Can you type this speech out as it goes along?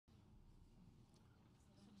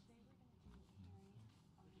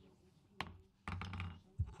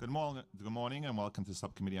Good morning, and welcome to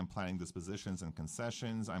Subcommittee on Planning Dispositions and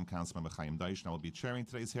Concessions. I'm Councilmember Chaim Daish, and I will be chairing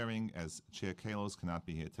today's hearing as Chair Kalos cannot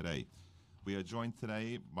be here today. We are joined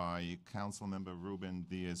today by Councilmember Ruben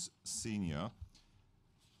Diaz Sr.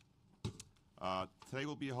 Today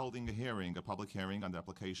we'll be holding a public hearing on the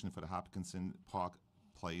application for the Hopkinson Park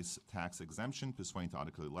Place tax exemption pursuant to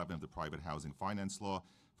Article 11 of the Private Housing Finance Law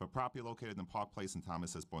for property located in Park Place and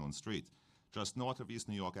Thomas S. Boylan Street, just north of East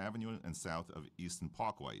New York Avenue and south of Eastern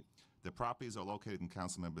Parkway. The properties are located in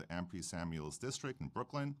Councilmember Ampry Samuel's district in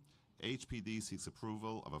Brooklyn. HPD seeks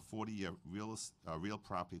approval of a 40-year real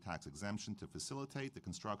property tax exemption to facilitate the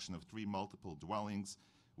construction of 3 multiple dwellings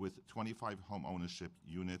with 25 home ownership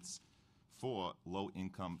units for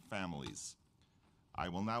low-income families. I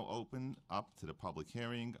will now open up to the public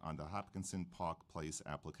hearing on the Hopkinson Park Place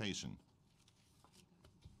application.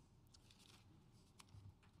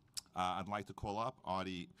 I'd like to call up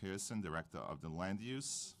Artie Pearson, Director of the Land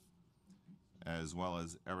Use, as well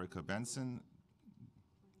as Erica Benson,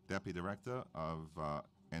 Deputy Director of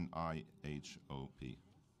NIHOP.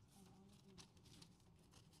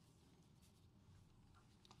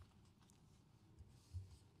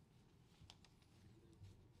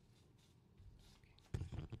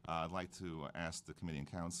 I'd like to ask the Committee and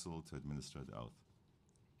Council to administer the oath.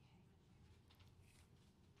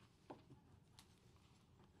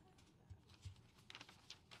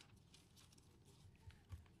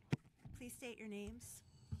 Please state your names.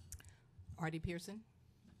 Artie Pearson.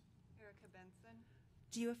 Erica Benson.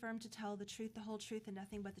 Do you affirm to tell the truth, the whole truth, and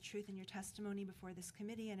nothing but the truth in your testimony before this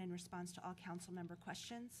committee and in response to all council member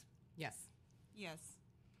questions? Yes. Yes.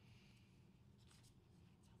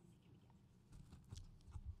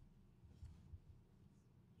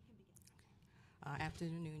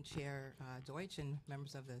 Afternoon, Chair Deutsch and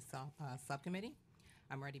members of the subcommittee.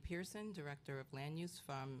 I'm Artie Pearson, Director of Land Use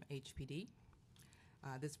from HPD.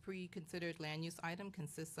 This pre-considered land use item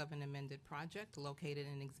consists of an amended project located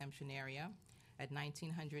in an exemption area at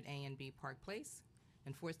 1900 A and B Park Place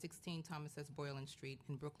and 416 Thomas S. Boylan Street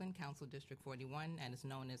in Brooklyn, Council District 41, and is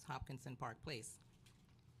known as Hopkinson Park Place.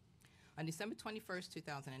 On December 21st,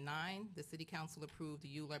 2009, the City Council approved the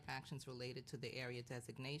ULURP actions related to the area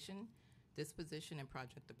designation, disposition, and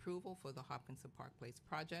project approval for the Hopkinson Park Place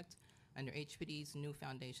project under HPD's new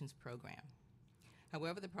Foundations program.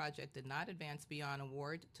 However, the project did not advance beyond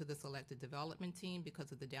award to the selected development team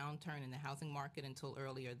because of the downturn in the housing market until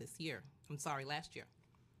last year.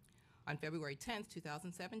 On February 10th,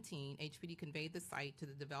 2017, HPD conveyed the site to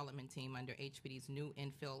the development team under HPD's new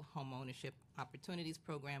Infill Homeownership Opportunities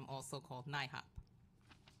Program, also called NYHOP.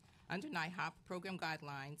 Under NYHOP program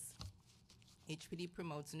guidelines, HPD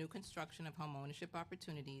promotes new construction of homeownership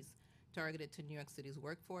opportunities targeted to New York City's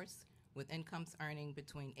workforce, with incomes earning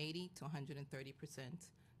between 80 to 130%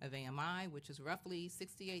 of AMI, which is roughly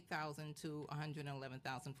 $68,000 to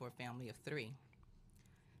 $111,000 for a family of 3.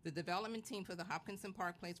 The development team for the Hopkinson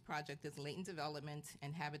Park Place project is Latent Development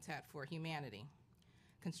and Habitat for Humanity.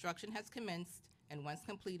 Construction has commenced, and once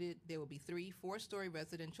completed, there will be 3 4-story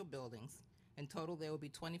residential buildings. In total, there will be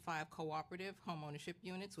 25 cooperative homeownership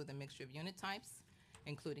units with a mixture of unit types,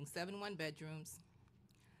 including 7 one-bedrooms,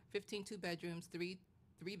 15 two-bedrooms, 3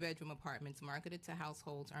 3-bedroom apartments marketed to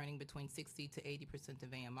households earning between 60 to 80%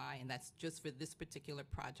 of AMI, and that's just for this particular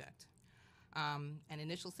project. And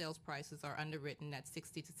initial sales prices are underwritten at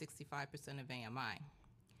 60 to 65% of AMI.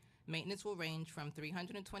 Maintenance will range from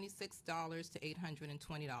 $326 to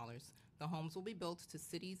 $820. The homes will be built to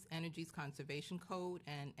City's Energy's Conservation Code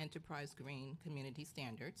and Enterprise Green Community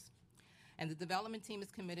Standards. And the development team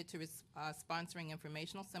is committed to sponsoring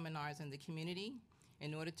informational seminars in the community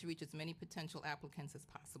in order to reach as many potential applicants as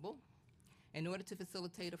possible. In order to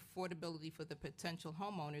facilitate affordability for the potential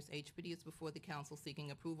homeowners, HPD is before the council seeking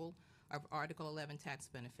approval of Article 11 tax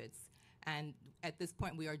benefits. And at this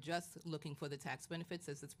point, we are just looking for the tax benefits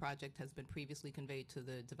as this project has been previously conveyed to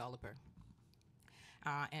the developer.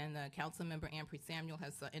 And Council Member Ampry Samuel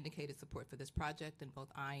has indicated support for this project, and both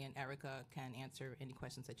I and Erica can answer any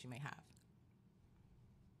questions that you may have.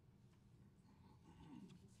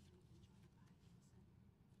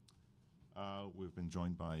 We've been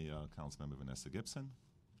joined by Councilmember Vanessa Gibson.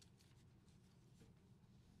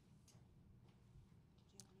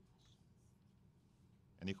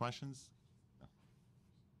 Any questions? No.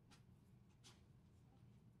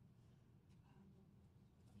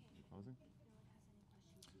 Closing?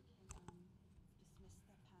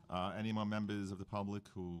 Any more members of the public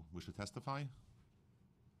who wish to testify?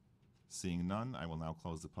 Seeing none, I will now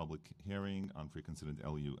close the public hearing on pre-considered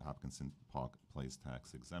LU Hopkinson Park Place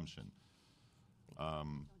tax exemption. Okay.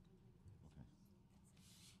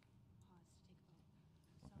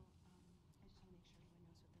 Pause to take a vote. So I just want to make sure everyone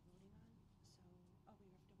knows what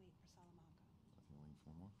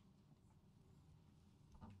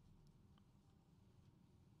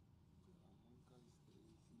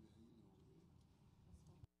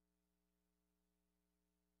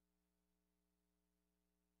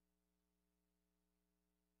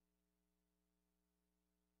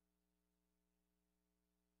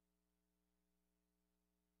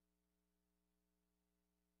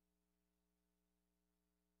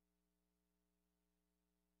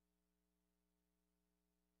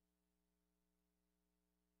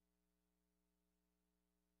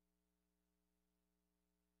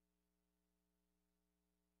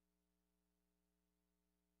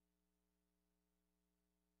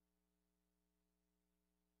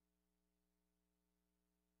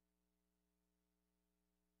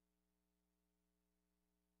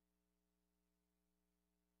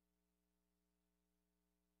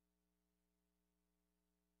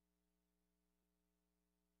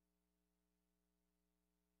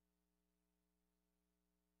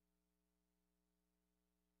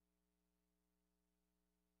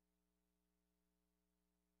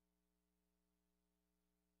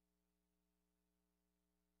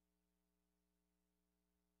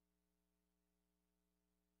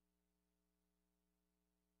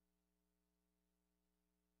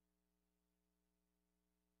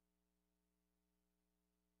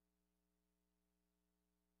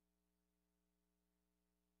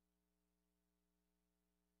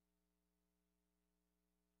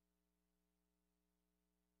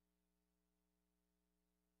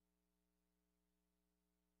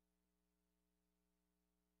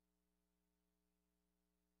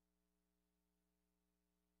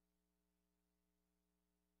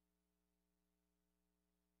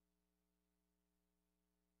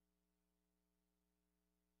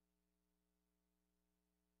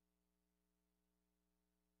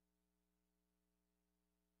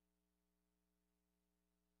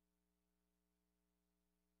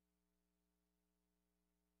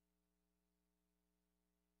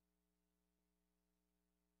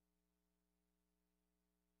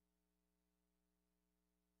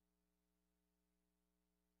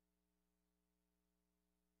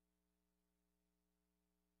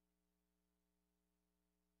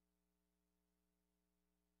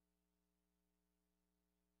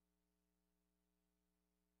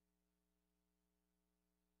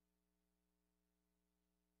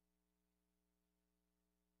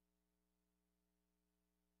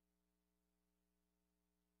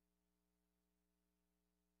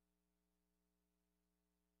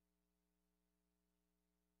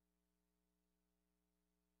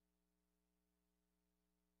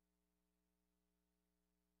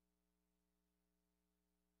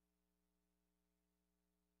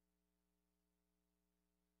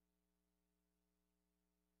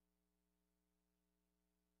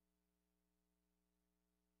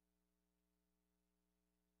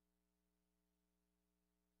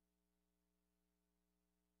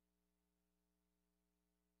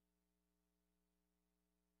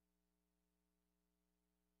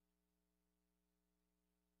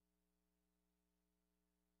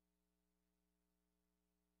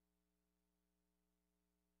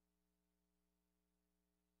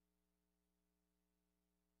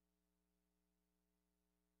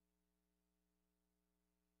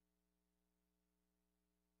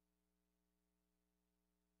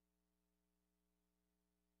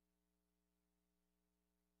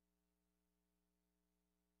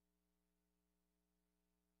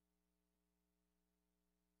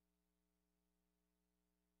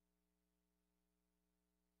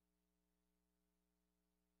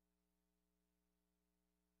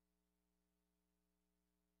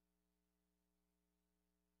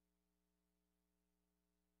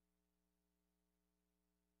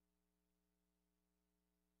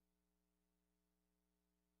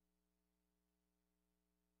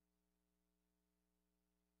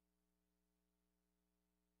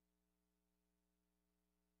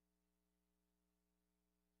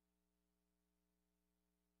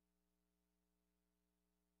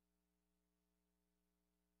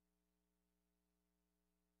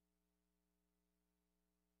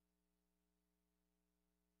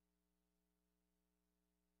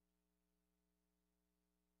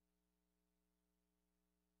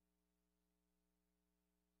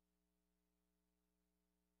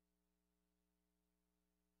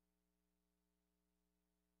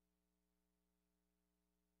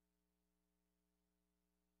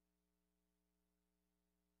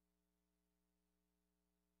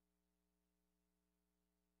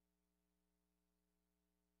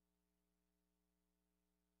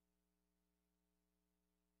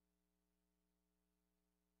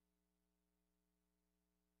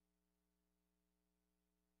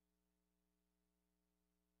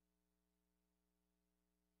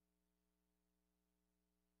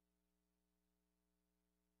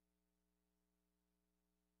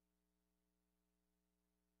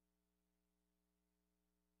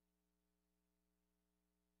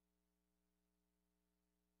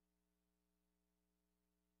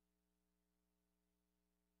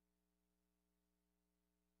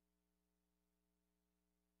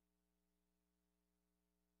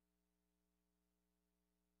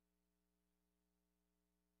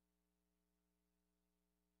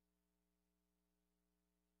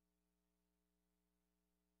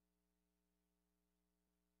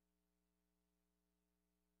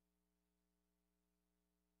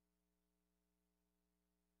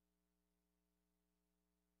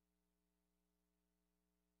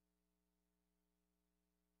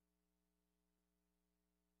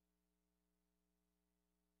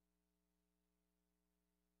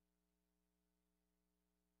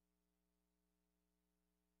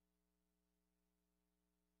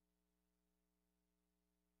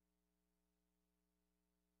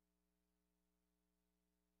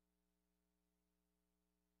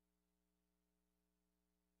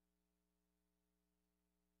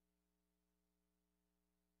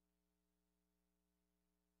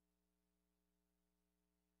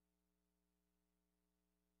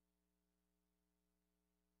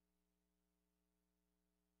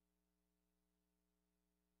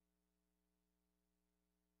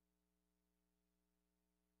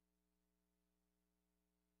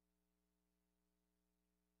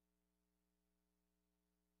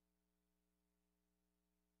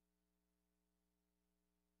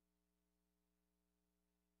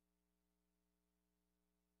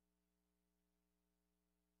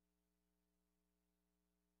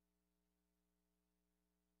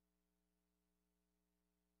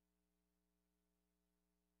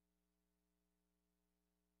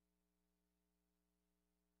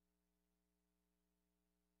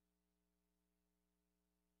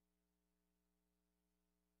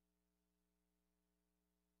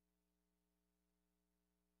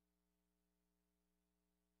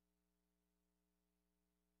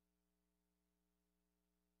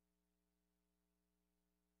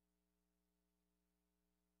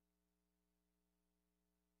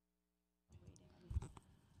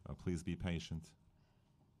Please be patient.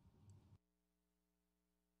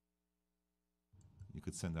 You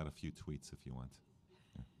could send out a few tweets if you want.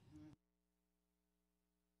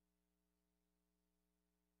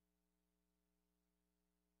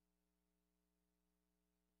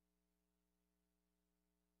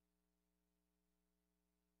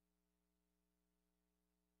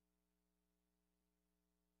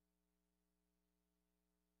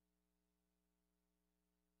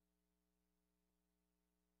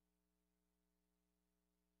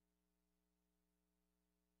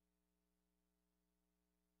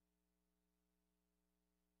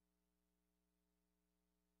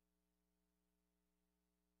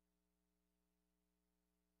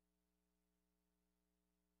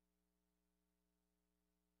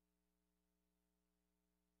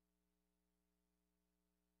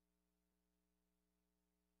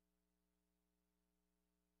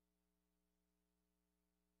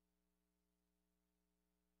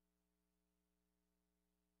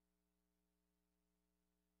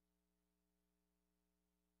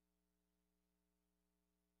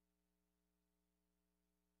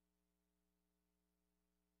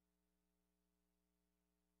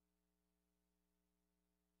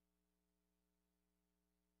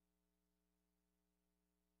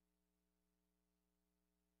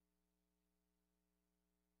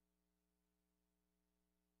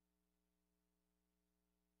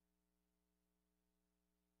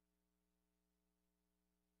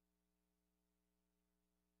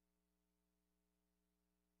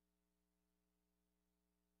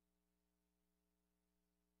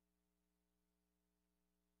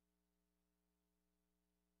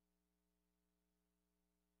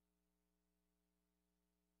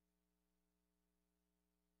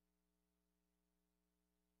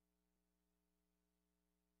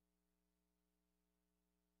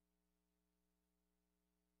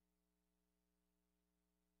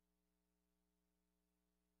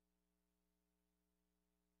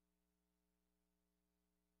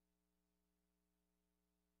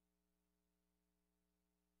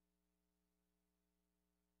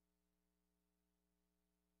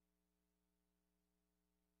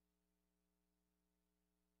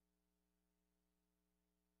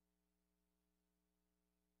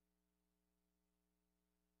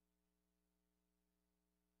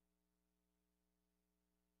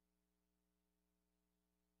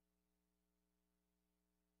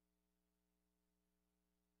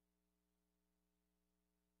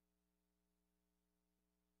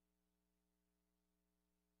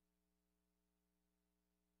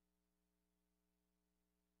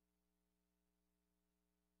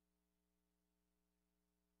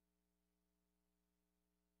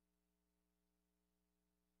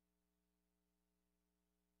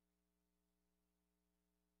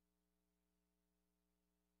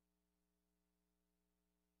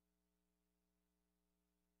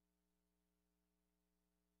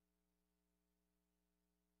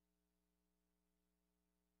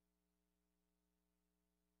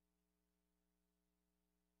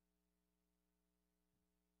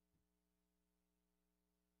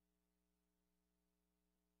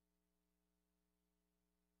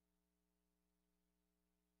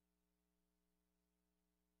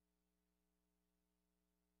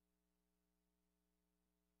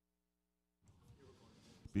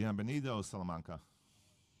 Yeah. Bienvenido, Salamanca.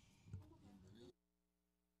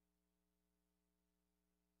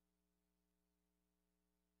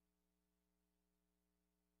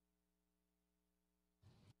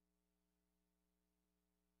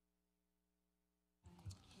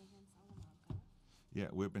 Yeah,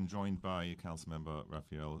 we've been joined by Councilmember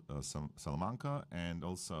Rafael Salamanca, and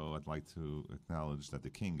also I'd like to acknowledge that the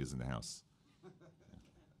King is in the house.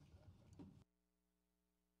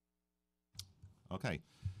 Okay.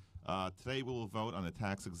 Today we will vote on the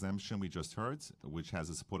tax exemption we just heard, which has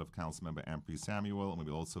the support of Councilmember Ampry Samuel, and we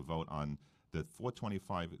will also vote on the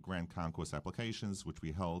 425 Grand Concourse applications, which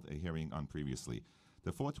we held a hearing on previously.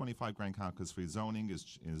 The 425 Grand Concourse rezoning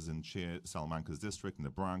is in Chair Salamanca's district in the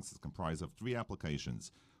Bronx. It's comprised of 3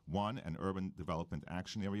 applications. 1, an Urban Development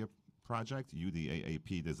Action Area project,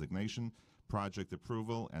 UDAAP designation, project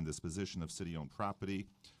approval, and disposition of city-owned property.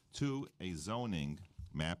 2, a zoning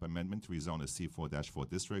map amendment to rezone a C4-4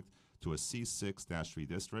 district to a C6-3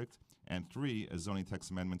 district. And 3, a zoning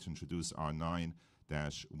text amendment to introduce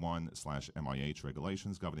R9-1/MIH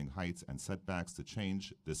regulations governing heights and setbacks to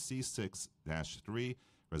change the C6-3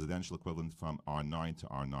 residential equivalent from R9 to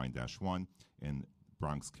R9-1 in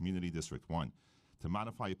Bronx Community District 1. To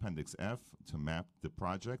modify Appendix F to map the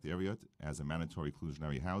project area as a mandatory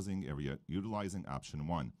inclusionary housing area utilizing Option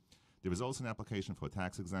 1. There is also an application for a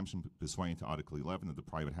tax exemption pursuant to Article 11 of the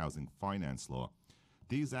Private Housing Finance Law.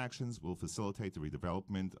 These actions will facilitate the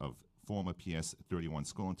redevelopment of former PS 31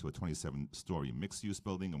 school into a 27-story mixed-use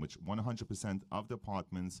building in which 100% of the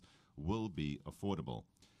apartments will be affordable.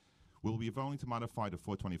 We'll be voting to modify the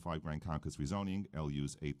 425 Grand Concourse rezoning,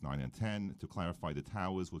 LUs 8, 9, and 10, to clarify the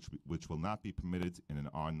towers which will not be permitted in an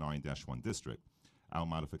R9-1 district. Our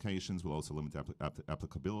modifications will also limit the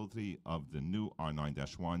applicability of the new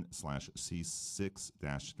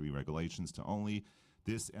R9-1/C6-3 regulations to only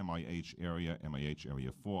this MIH area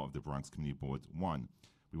 4 of the Bronx Community Board 1.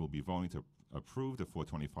 We will be voting to approve the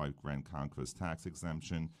 425 Grand Concourse tax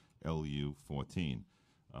exemption, LU 14.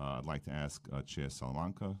 I'd like to ask Chair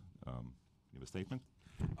Salamanca, you have a statement?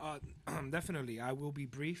 Definitely. I will be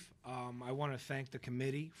brief. I want to thank the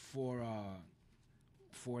committee for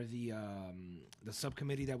the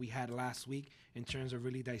subcommittee that we had last week in terms of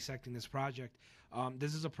really dissecting this project.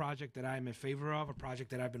 This is a project that I'm in favor of, a project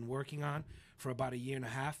that I've been working on for about 1.5 years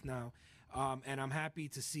now. And I'm happy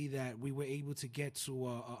to see that we were able to get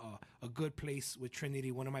to a good place with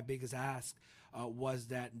Trinity. One of my biggest asks was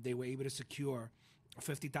that they were able to secure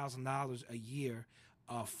 $50,000 a year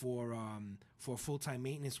for a full-time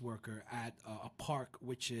maintenance worker at a park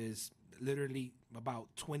which is literally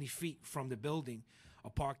about 20 feet from the building, a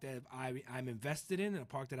park that I'm invested in, and a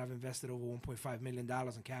park that I've invested over $1.5 million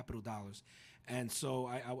in capital dollars. And so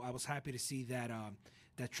I was happy to see that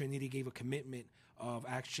that Trinity gave a commitment of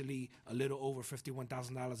actually a little over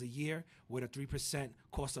 $51,000 a year with a 3%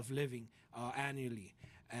 cost of living annually.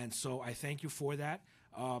 And so I thank you for that.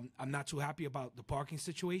 I'm not too happy about the parking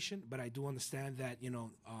situation, but I do understand that,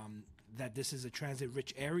 that this is a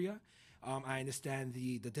transit-rich area. I understand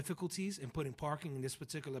the difficulties in putting parking in this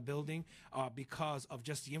particular building because of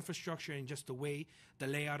just the infrastructure and just the way the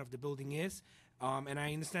layout of the building is. And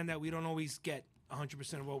I understand that we don't always get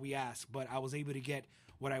 100% of what we ask, but I was able to get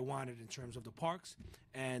what I wanted in terms of the parks,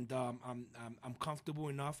 and I'm comfortable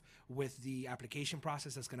enough with the application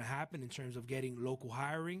process that's going to happen in terms of getting local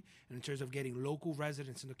hiring and in terms of getting local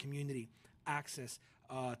residents in the community access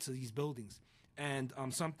to these buildings. And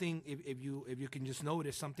something, if you can just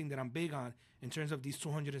notice, something that I'm big on in terms of these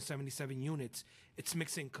 277 units, it's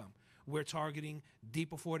mixed income. We're targeting deep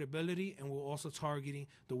affordability, and we're also targeting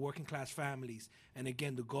the working class families. And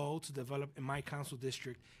again, the goal to develop in my council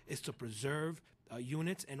district is to preserve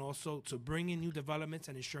units and also to bring in new developments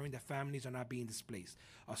and ensuring that families are not being displaced.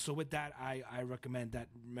 So with that, I recommend that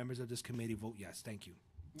members of this committee vote yes. Thank you.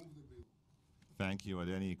 Thank you. Are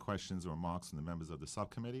there any questions or remarks from the members of the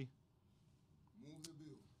subcommittee? Move the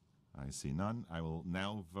bill. I see none. I will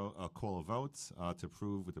now call a vote to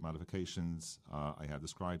approve with the modifications I have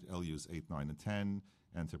described, LUs 8, 9, and 10,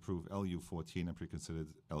 and to approve LU 14 and preconsidered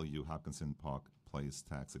LU Hopkinson Park Place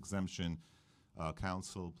tax exemption.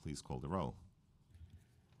 Council, please call the roll.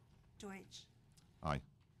 Deutsch. Aye.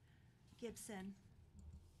 Gibson.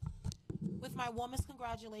 With my warmest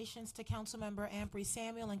congratulations to Councilmember Ampry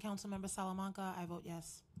Samuel and Councilmember Salamanca, I vote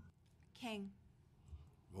yes. King.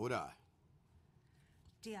 Vote aye.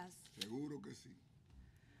 Diaz. Seguro que sí.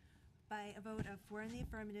 By a vote of 4 in the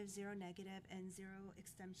affirmative, 0 negative, and 0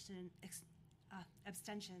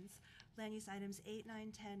 abstentions, land use items 8,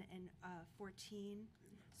 9, 10, and 14.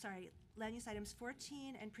 Land use items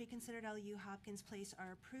 14 and preconsidered LU Hopkins Place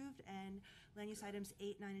are approved, and land use items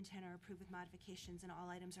 8, 9, and 10 are approved with modifications, and all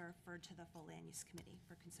items are referred to the full land use committee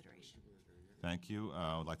for consideration. Thank you.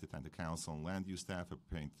 I would like to thank the council and land use staff for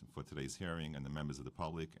preparing for today's hearing, and the members of the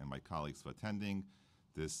public and my colleagues for attending.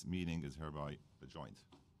 This meeting is hereby adjourned.